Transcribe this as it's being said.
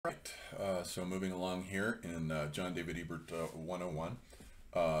So moving along here in John David Ebert 101,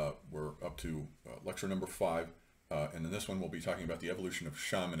 we're up to lecture number 5, and in this one we'll be talking about the evolution of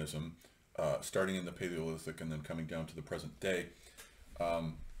shamanism, starting in the Paleolithic and then coming down to the present day.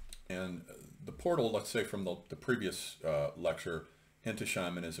 And the portal, let's say, from the previous lecture into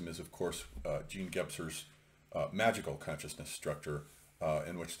shamanism is, of course, Gene Gebser's magical consciousness structure,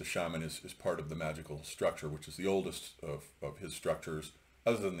 in which the shaman is part of the magical structure, which is the oldest of his structures,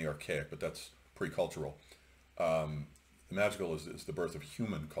 other than the archaic, but that's pre-cultural. The magical is the birth of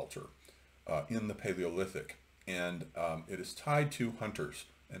human culture in the Paleolithic, and it is tied to hunters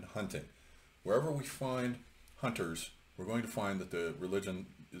and hunting. Wherever we find hunters, we're going to find that the religion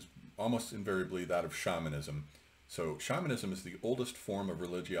is almost invariably that of shamanism. So shamanism is the oldest form of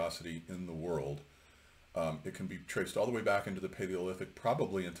religiosity in the world. It can be traced all the way back into the Paleolithic,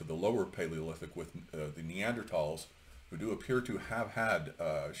 probably into the lower Paleolithic with the Neanderthals, who do appear to have had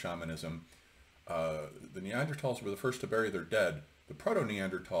shamanism. The Neanderthals were the first to bury their dead. The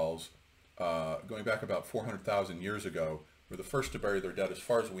Proto-Neanderthals, going back about 400,000 years ago, were the first to bury their dead, as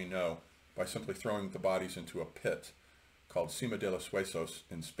far as we know, by simply throwing the bodies into a pit called Cima de los Huesos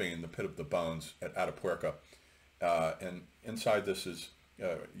in Spain, the pit of the bones at Atapuerca. And inside this is,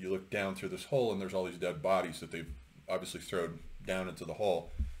 you look down through this hole and there's all these dead bodies that they've obviously thrown down into the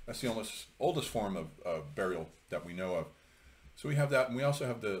hole. That's the oldest form of burial that we know of. So we have that, and we also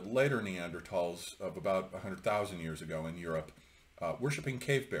have the later Neanderthals of about 100,000 years ago in Europe, worshipping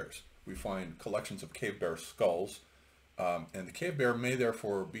cave bears. We find collections of cave bear skulls, and the cave bear may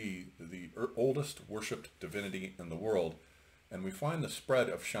therefore be the oldest worshipped divinity in the world. And we find the spread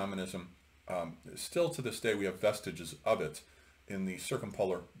of shamanism, still to this day we have vestiges of it in the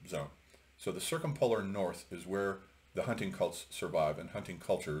circumpolar zone. So the circumpolar north is where the hunting cults survive, and hunting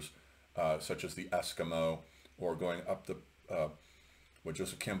cultures such as the Eskimo, or going up the what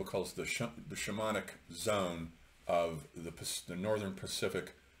Joseph Campbell calls the shamanic zone of the northern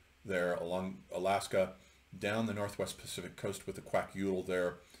Pacific, there along Alaska, down the northwest Pacific coast with the Kwakiutl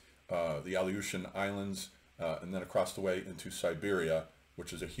there, the Aleutian Islands, and then across the way into Siberia,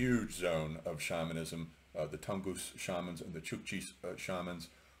 which is a huge zone of shamanism, the Tungus shamans and the Chukchi shamans,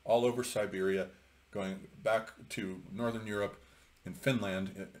 all over Siberia, going back to Northern Europe, in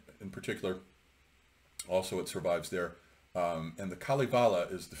Finland in particular. Also it survives there. And the Kalevala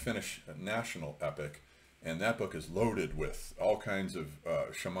is the Finnish national epic, and that book is loaded with all kinds of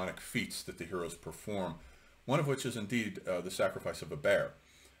shamanic feats that the heroes perform, one of which is indeed the sacrifice of a bear.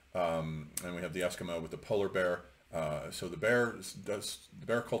 And we have the Eskimo with the polar bear. So the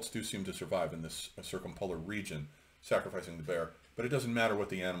bear cults do seem to survive in this circumpolar region, sacrificing the bear, but it doesn't matter what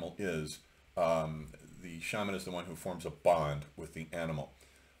the animal is. The shaman is the one who forms a bond with the animal.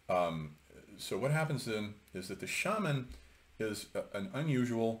 So what happens then is that the shaman is an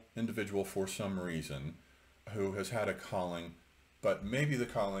unusual individual for some reason who has had a calling, but maybe the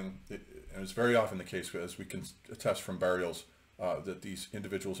calling, and it's very often the case, as we can attest from burials, that these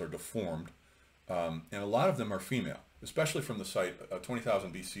individuals are deformed. And a lot of them are female, especially from the site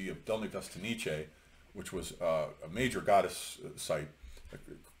 20,000 BC of Dolní Věstonice, which was a major goddess site. The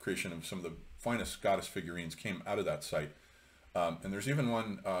creation of some of the finest goddess figurines came out of that site. And there's even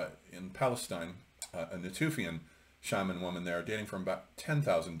one in Palestine, a Natufian shaman woman there, dating from about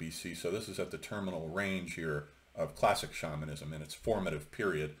 10,000 BC. So this is at the terminal range here of classic shamanism in its formative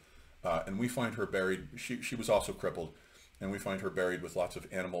period. And we find her buried, she was also crippled, and we find her buried with lots of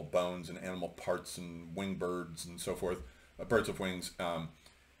animal bones and animal parts and wing birds and so forth, birds of wings.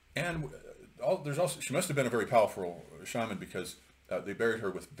 There's also, she must have been a very powerful shaman, because they buried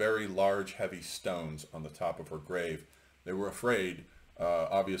her with very large, heavy stones on the top of her grave. They were afraid,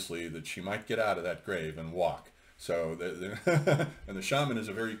 obviously, that she might get out of that grave and walk. So, and the shaman is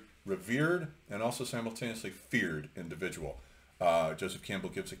a very revered and also simultaneously feared individual. Joseph Campbell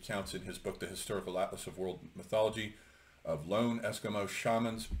gives accounts in his book, The Historical Atlas of World Mythology, of lone Eskimo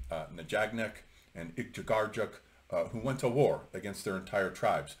shamans, Najagnek and Ikjagarjuk, who went to war against their entire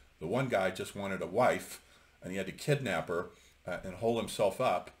tribes. The one guy just wanted a wife, and he had to kidnap her and hole himself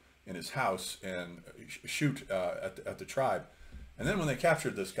up in his house and shoot at the tribe. And then when they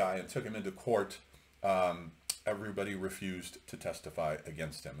captured this guy and took him into court, everybody refused to testify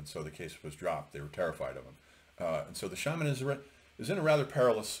against him, and so the case was dropped. They were terrified of him. And so the shaman is in a rather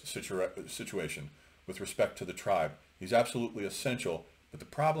perilous situation with respect to the tribe. He's absolutely essential, but the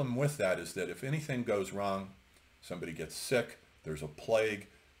problem with that is that if anything goes wrong, somebody gets sick, there's a plague,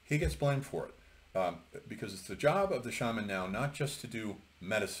 he gets blamed for it. Because it's the job of the shaman now not just to do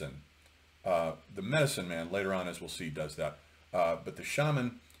medicine. The medicine man, later on, as we'll see, does that. But the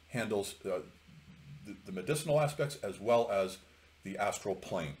shaman handles the medicinal aspects as well as the astral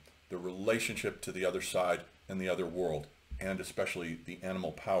plane. the relationship to the other side and the other world, and especially the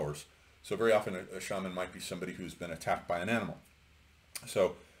animal powers. So very often a shaman might be somebody who's been attacked by an animal.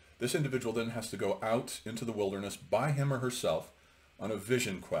 So this individual then has to go out into the wilderness by him or herself on a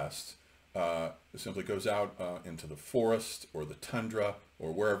vision quest. It simply goes out into the forest or the tundra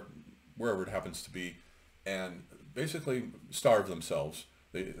or wherever it happens to be, and basically starve themselves.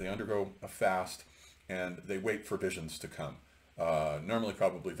 They undergo a fast, and they wait for visions to come. Normally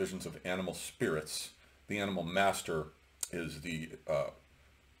probably visions of animal spirits. The animal master is the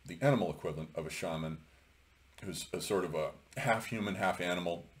animal equivalent of a shaman, who's a sort of a half human, half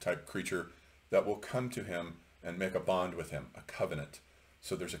animal type creature that will come to him and make a bond with him, a covenant.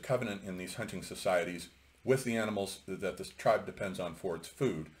 So there's a covenant in these hunting societies with the animals that this tribe depends on for its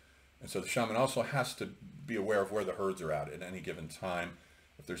food. And so the shaman also has to be aware of where the herds are at any given time.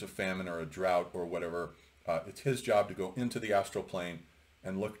 If there's a famine or a drought or whatever, it's his job to go into the astral plane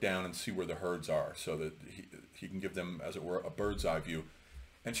and look down and see where the herds are, so that he can give them, as it were, a bird's eye view.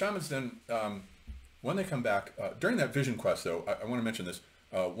 And shamans then, when they come back, during that vision quest, though, I want to mention this.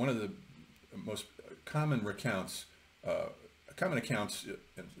 One of the most common accounts,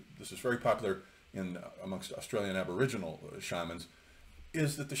 and this is very popular amongst Australian Aboriginal shamans,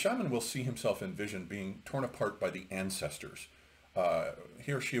 is that the shaman will see himself in vision being torn apart by the ancestors.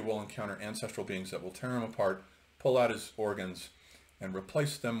 He or she will encounter ancestral beings that will tear him apart, pull out his organs, and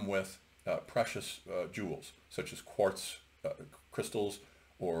replace them with precious jewels, such as quartz crystals,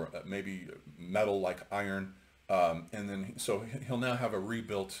 or maybe metal like iron. And then, so he'll now have a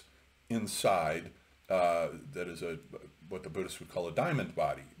rebuilt inside that is what the Buddhists would call a diamond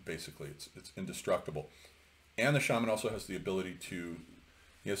body. Basically, it's indestructible. And the shaman also has the ability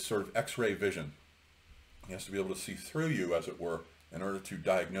he has sort of X-ray vision. He has to be able to see through you, as it were, in order to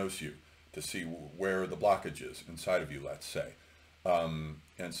diagnose you, to see where the blockage is inside of you, let's say.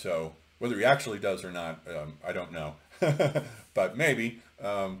 And so whether he actually does or not, I don't know, but maybe.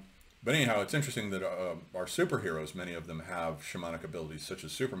 But anyhow, it's interesting that our superheroes, many of them have shamanic abilities, such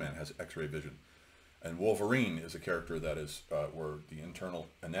as Superman has X-ray vision. And Wolverine is a character that is where the internal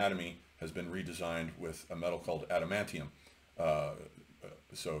anatomy has been redesigned with a metal called adamantium.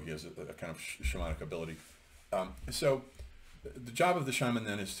 So he has a kind of shamanic ability. So the job of the shaman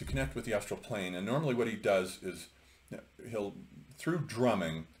then is to connect with the astral plane. And normally what he does is through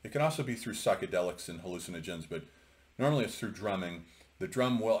drumming, it can also be through psychedelics and hallucinogens, but normally it's through drumming. The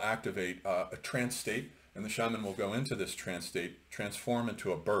drum will activate a trance state, and the shaman will go into this trance state, transform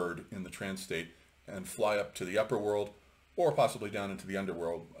into a bird in the trance state, and fly up to the upper world, or possibly down into the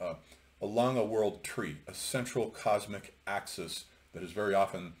underworld, along a world tree, a central cosmic axis that is very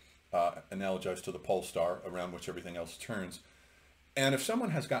often analogized to the pole star, around which everything else turns. And if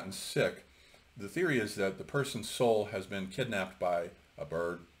someone has gotten sick, the theory is that the person's soul has been kidnapped by a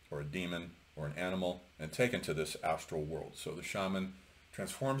bird or a demon or an animal and taken to this astral world. So the shaman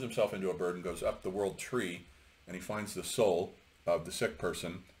transforms himself into a bird and goes up the world tree, and he finds the soul of the sick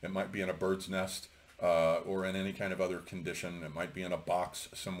person. It might be in a bird's nest or in any kind of other condition. It might be in a box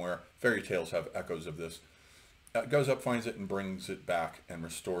somewhere. Fairy tales have echoes of this. Goes up, finds it, and brings it back and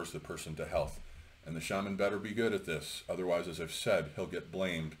restores the person to health. And the shaman better be good at this. Otherwise, as I've said, he'll get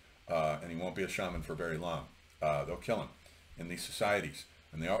blamed, and he won't be a shaman for very long. They'll kill him in these societies.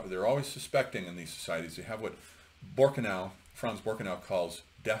 And they're always suspecting in these societies. They have what Franz Borkenau calls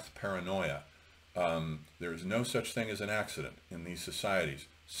death paranoia. There is no such thing as an accident in these societies.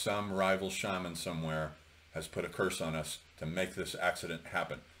 Some rival shaman somewhere has put a curse on us to make this accident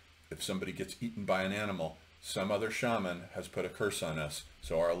happen. If somebody gets eaten by an animal, some other shaman has put a curse on us,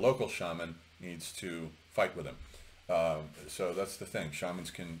 so our local shaman needs to fight with him. So that's the thing.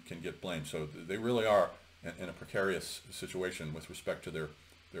 Shamans can get blamed. So they really are in a precarious situation with respect to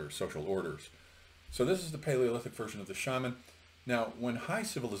their social orders. So this is the Paleolithic version of the shaman. Now, when high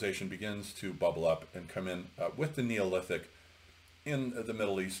civilization begins to bubble up and come in with the Neolithic in the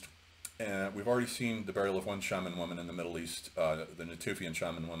Middle East, and we've already seen the burial of one shaman woman in the Middle East, the Natufian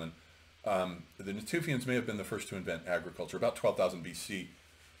shaman woman. The Natufians may have been the first to invent agriculture, about 12,000 BC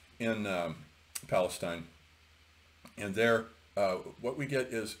in Palestine. And there, what we get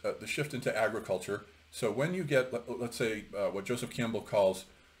is the shift into agriculture. So when you get, let's say, what Joseph Campbell calls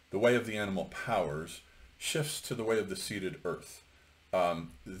the way of the animal powers, shifts to the way of the seeded earth.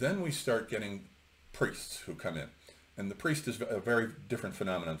 Then we start getting priests who come in. And the priest is a very different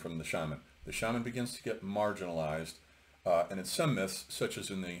phenomenon from the shaman. The shaman begins to get marginalized. And in some myths, such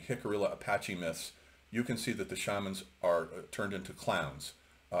as in the Jicarilla Apache myths, you can see that the shamans are turned into clowns.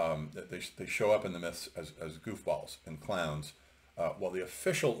 They show up in the myths as goofballs and clowns, while the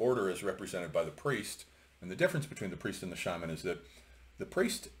official order is represented by the priest. And the difference between the priest and the shaman is that The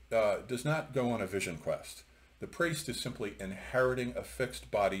priest does not go on a vision quest. The priest is simply inheriting a fixed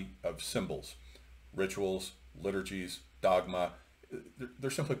body of symbols, rituals, liturgies, dogma.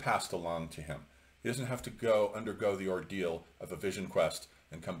 They're simply passed along to him. He doesn't have to undergo the ordeal of a vision quest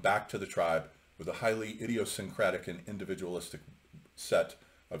and come back to the tribe with a highly idiosyncratic and individualistic set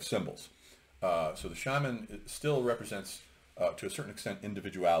of symbols. So the shaman still represents, to a certain extent,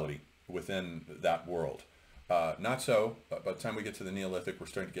 individuality within that world. Not so, by the time we get to the Neolithic, we're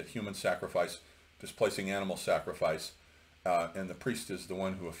starting to get human sacrifice, displacing animal sacrifice, and the priest is the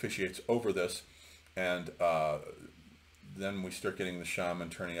one who officiates over this, and then we start getting the shaman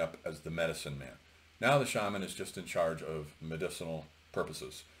turning up as the medicine man. Now the shaman is just in charge of medicinal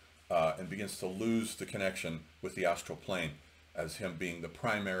purposes, and begins to lose the connection with the astral plane as him being the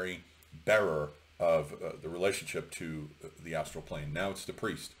primary bearer of the relationship to the astral plane. Now it's the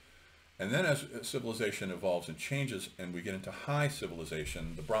priest. And then as civilization evolves and changes and we get into high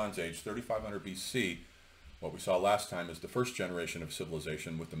civilization, the Bronze Age, 3500 BC, what we saw last time is the first generation of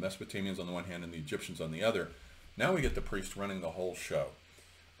civilization with the Mesopotamians on the one hand and the Egyptians on the other. Now we get the priest running the whole show.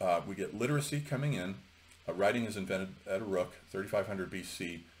 We get literacy coming in. Writing is invented at Uruk, 3500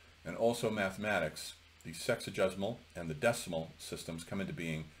 BC, and also mathematics. The sexagesimal and the decimal systems come into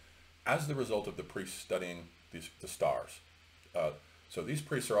being as the result of the priests studying the stars. So these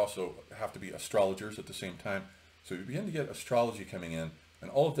priests also have to be astrologers at the same time. So you begin to get astrology coming in, and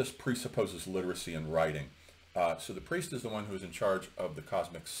all of this presupposes literacy and writing. So the priest is the one who is in charge of the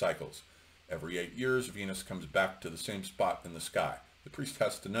cosmic cycles. Every 8 years, Venus comes back to the same spot in the sky. The priest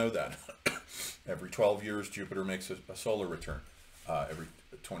has to know that. Every 12 years, Jupiter makes a solar return. Every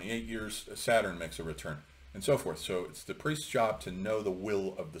 28 years, Saturn makes a return, and so forth. So it's the priest's job to know the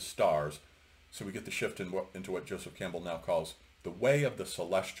will of the stars. So we get the shift into what Joseph Campbell now calls the way of the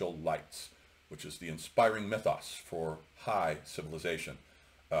celestial lights, which is the inspiring mythos for high civilization,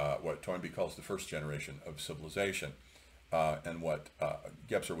 what Toynbee calls the first generation of civilization, and what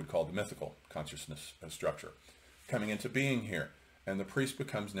Gebser would call the mythical consciousness structure, coming into being here. And the priest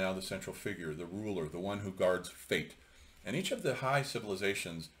becomes now the central figure, the ruler, the one who guards fate. And each of the high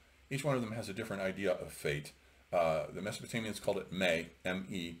civilizations, each one of them has a different idea of fate. The Mesopotamians called it Me,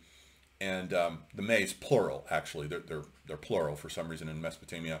 M-E, and the Me is plural, actually. They're plural for some reason in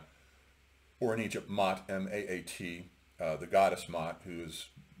Mesopotamia. Or in Egypt, Maat, M-A-A-T, the goddess Maat, who is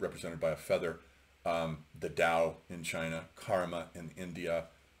represented by a feather. The Tao in China, Karma in India,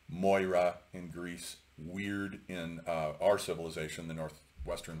 Moira in Greece, Weird in our civilization, the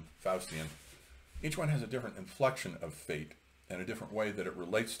Northwestern Faustian. Each one has a different inflection of fate and a different way that it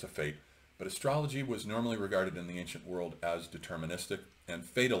relates to fate. But astrology was normally regarded in the ancient world as deterministic and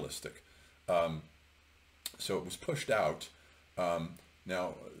fatalistic. So it was pushed out.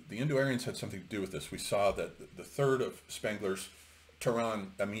 Now, the Indo-Aryans had something to do with this. We saw that the third of Spengler's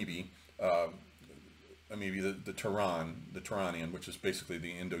Turan amoebae, the Turanian, which is basically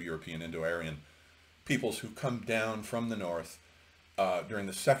the Indo-European, Indo-Aryan peoples who come down from the north during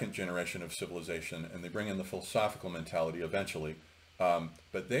the second generation of civilization, and they bring in the philosophical mentality eventually.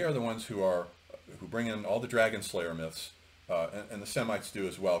 But they are the ones who bring in all the dragon slayer myths, and the Semites do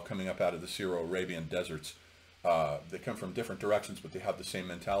as well, coming up out of the Syro-Arabian deserts. They come from different directions, but they have the same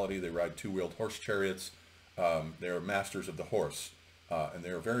mentality. They ride two-wheeled horse chariots. They are masters of the horse, and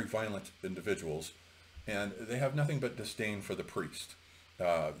they are very violent individuals, and they have nothing but disdain for the priest.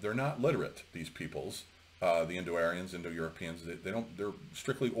 They're not literate, these peoples, the Indo-Aryans, Indo-Europeans. They're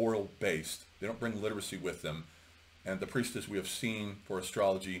strictly oral based. They don't bring literacy with them. And the priest, as we have seen for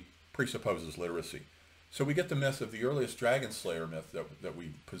astrology, presupposes literacy. So we get the myth of the earliest dragon slayer myth that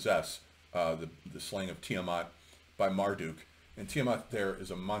we possess, the slaying of Tiamat by Marduk. And Tiamat there is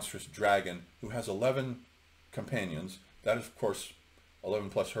a monstrous dragon who has 11 companions. That is, of course, 11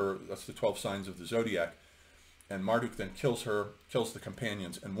 plus her. That's the 12 signs of the zodiac. And Marduk then kills her, kills the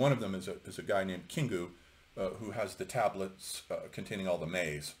companions, and one of them is a guy named Kingu, who has the tablets containing all the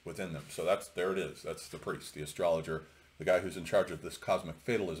maze within them. So there it is. That's the priest, the astrologer, the guy who's in charge of this cosmic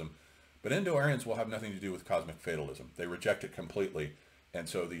fatalism. But Indo-Aryans will have nothing to do with cosmic fatalism. They reject it completely. And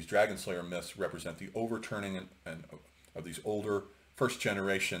so these dragon slayer myths represent the overturning of these older first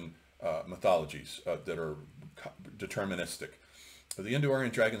generation mythologies that are deterministic. The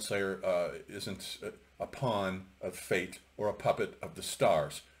Indo-Aryan dragon slayer isn't a pawn of fate or a puppet of the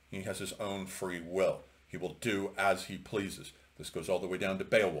stars. He has his own free will. He will do as he pleases. This goes all the way down to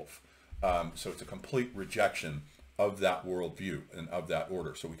Beowulf. So it's a complete rejection of that worldview and of that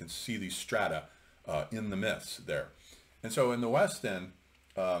order. So we can see these strata in the myths there. And so in the West then,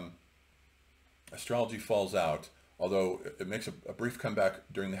 astrology falls out, although it makes a brief comeback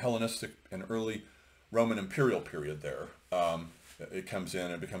during the Hellenistic and early Roman imperial period there. it comes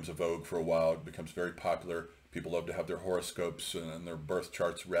in and becomes a vogue for a while. It becomes very popular. People love to have their horoscopes and their birth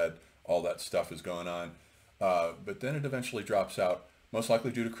charts read. All that stuff is going on. But then it eventually drops out, most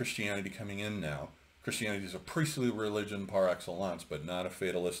likely due to Christianity coming in now. Christianity is a priestly religion par excellence, but not a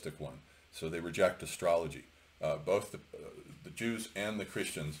fatalistic one. So they reject astrology. Both the Jews and the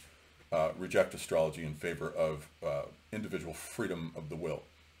Christians reject astrology in favor of individual freedom of the will.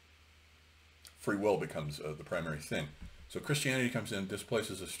 Free will becomes the primary thing. So Christianity comes in,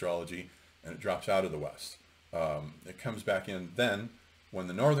 displaces astrology, and it drops out of the West. It comes back in then when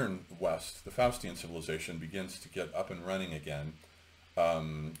the northern West, the Faustian civilization, begins to get up and running again.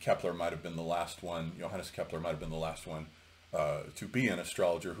 Kepler might have been the last one, Johannes Kepler might have been the last one to be an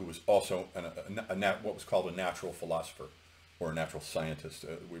astrologer who was also what was called a natural philosopher or a natural scientist.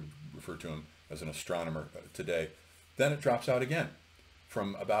 We refer to him as an astronomer today. Then it drops out again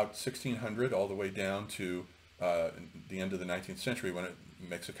from about 1600 all the way down to the end of the 19th century when it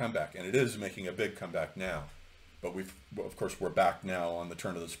makes a comeback. And it is making a big comeback now. But of course, we're back now on the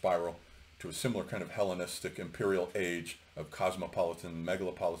turn of the spiral to a similar kind of Hellenistic imperial age of cosmopolitan,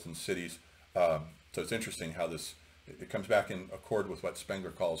 megalopolitan cities. So it's interesting how it comes back in accord with what Spengler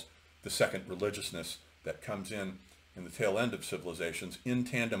calls the second religiousness that comes in the tail end of civilizations in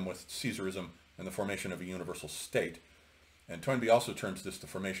tandem with Caesarism and the formation of a universal state. And Toynbee also terms this the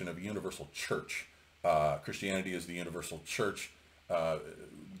formation of a universal church. Christianity is the universal church. The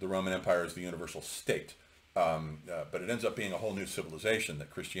Roman Empire is the universal state. But it ends up being a whole new civilization that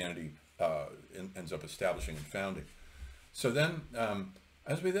Christianity ends up establishing and founding. So then,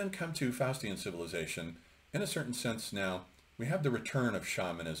 as we then come to Faustian civilization, in a certain sense now, we have the return of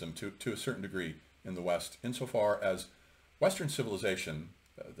shamanism to a certain degree in the West, insofar as Western civilization,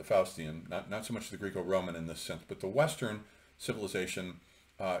 the Faustian, not so much the Greco-Roman in this sense, but the Western civilization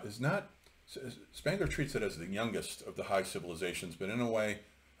is not, Spengler treats it as the youngest of the high civilizations, but in a way,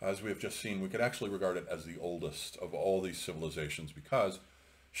 as we have just seen, we could actually regard it as the oldest of all these civilizations because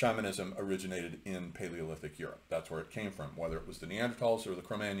shamanism originated in Paleolithic Europe. That's where it came from. Whether it was the Neanderthals or the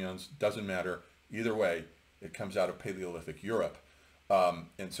Cro-Magnons, doesn't matter. Either way, it comes out of Paleolithic Europe.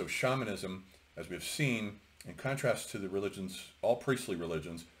 And so shamanism, as we've seen, in contrast to the religions, all priestly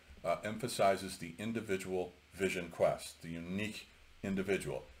religions, emphasizes the individual vision quest, the unique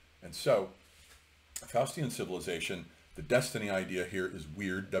individual. And so, Faustian civilization, the destiny idea here is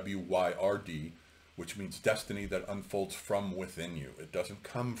weird, W-Y-R-D, which means destiny that unfolds from within you. It doesn't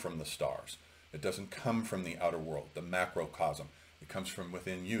come from the stars. It doesn't come from the outer world, the macrocosm. It comes from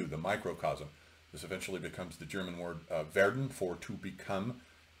within you, the microcosm. This eventually becomes the German word werden, for to become,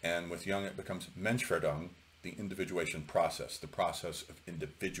 and with Jung it becomes Menschwerdung, the individuation process, the process of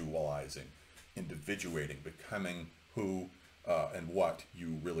individualizing, individuating, becoming who and what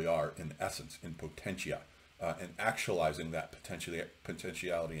you really are in essence, in potentia, and actualizing that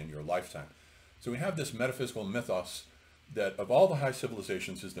potentiality in your lifetime. So we have this metaphysical mythos that of all the high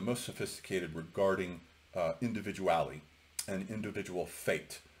civilizations is the most sophisticated regarding individuality and individual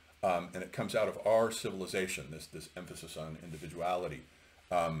fate. And it comes out of our civilization, this emphasis on individuality,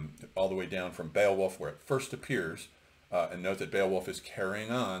 all the way down from Beowulf, where it first appears. And note that Beowulf is carrying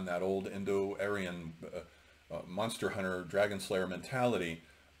on that old Indo-Aryan monster hunter, dragon slayer mentality.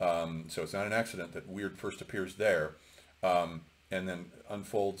 So it's not an accident that weird first appears there, and then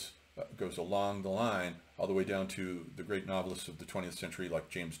unfolds, goes along the line, all the way down to the great novelists of the 20th century like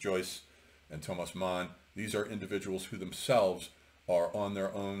James Joyce and Thomas Mann. These are individuals who themselves are on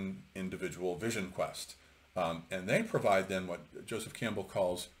their own individual vision quest. And they provide then what Joseph Campbell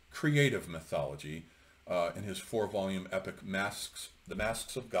calls creative mythology in his 4-volume epic The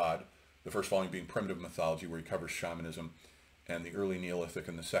Masks of God, the first volume being primitive mythology, where he covers shamanism, and the early Neolithic,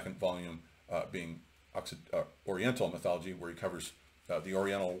 and the second volume being Oriental mythology, where he covers the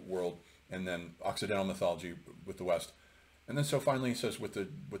Oriental world, and then Occidental mythology with the West. And then so finally he says with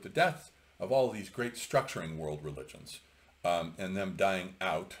the death of all of these great structuring world religions, and them dying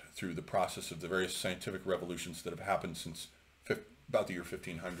out through the process of the various scientific revolutions that have happened since about the year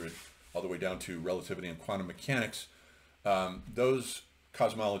 1500, all the way down to relativity and quantum mechanics, those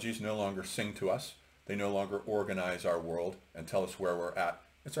cosmologies no longer sing to us. They no longer organize our world and tell us where we're at.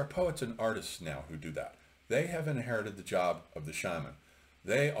 It's our poets and artists now who do that. They have inherited the job of the shaman.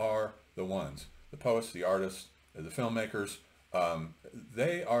 They are the ones, the poets, the artists, the filmmakers,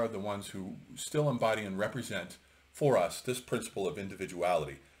 they are the ones who still embody and represent for us this principle of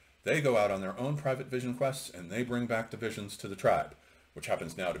individuality. They go out on their own private vision quests and they bring back the visions to the tribe, which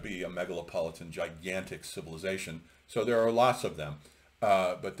happens now to be a megalopolitan, gigantic civilization. So there are lots of them,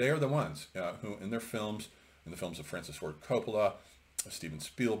 but they are the ones who, in their films, in the films of Francis Ford Coppola, Steven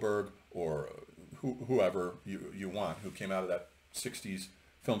Spielberg, or whoever you want, who came out of that 60s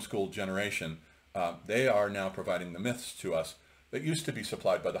film school generation, they are now providing the myths to us that used to be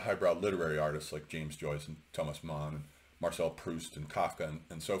supplied by the highbrow literary artists like James Joyce and Thomas Mann and Marcel Proust and Kafka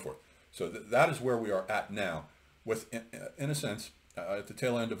and so forth. So that is where we are at now, with, in a sense, at the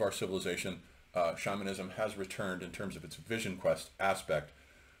tail end of our civilization. Shamanism has returned in terms of its vision quest aspect.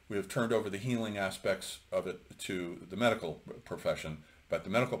 We have turned over the healing aspects of it to the medical profession, but the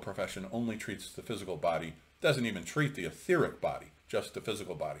medical profession only treats the physical body, doesn't even treat the etheric body, just the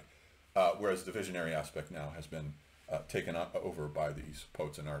physical body, whereas the visionary aspect now has been taken over by these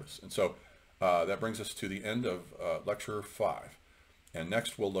poets and artists. And so that brings us to the end of lecture 5. And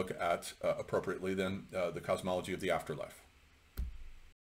next we'll look at, appropriately then, the cosmology of the afterlife.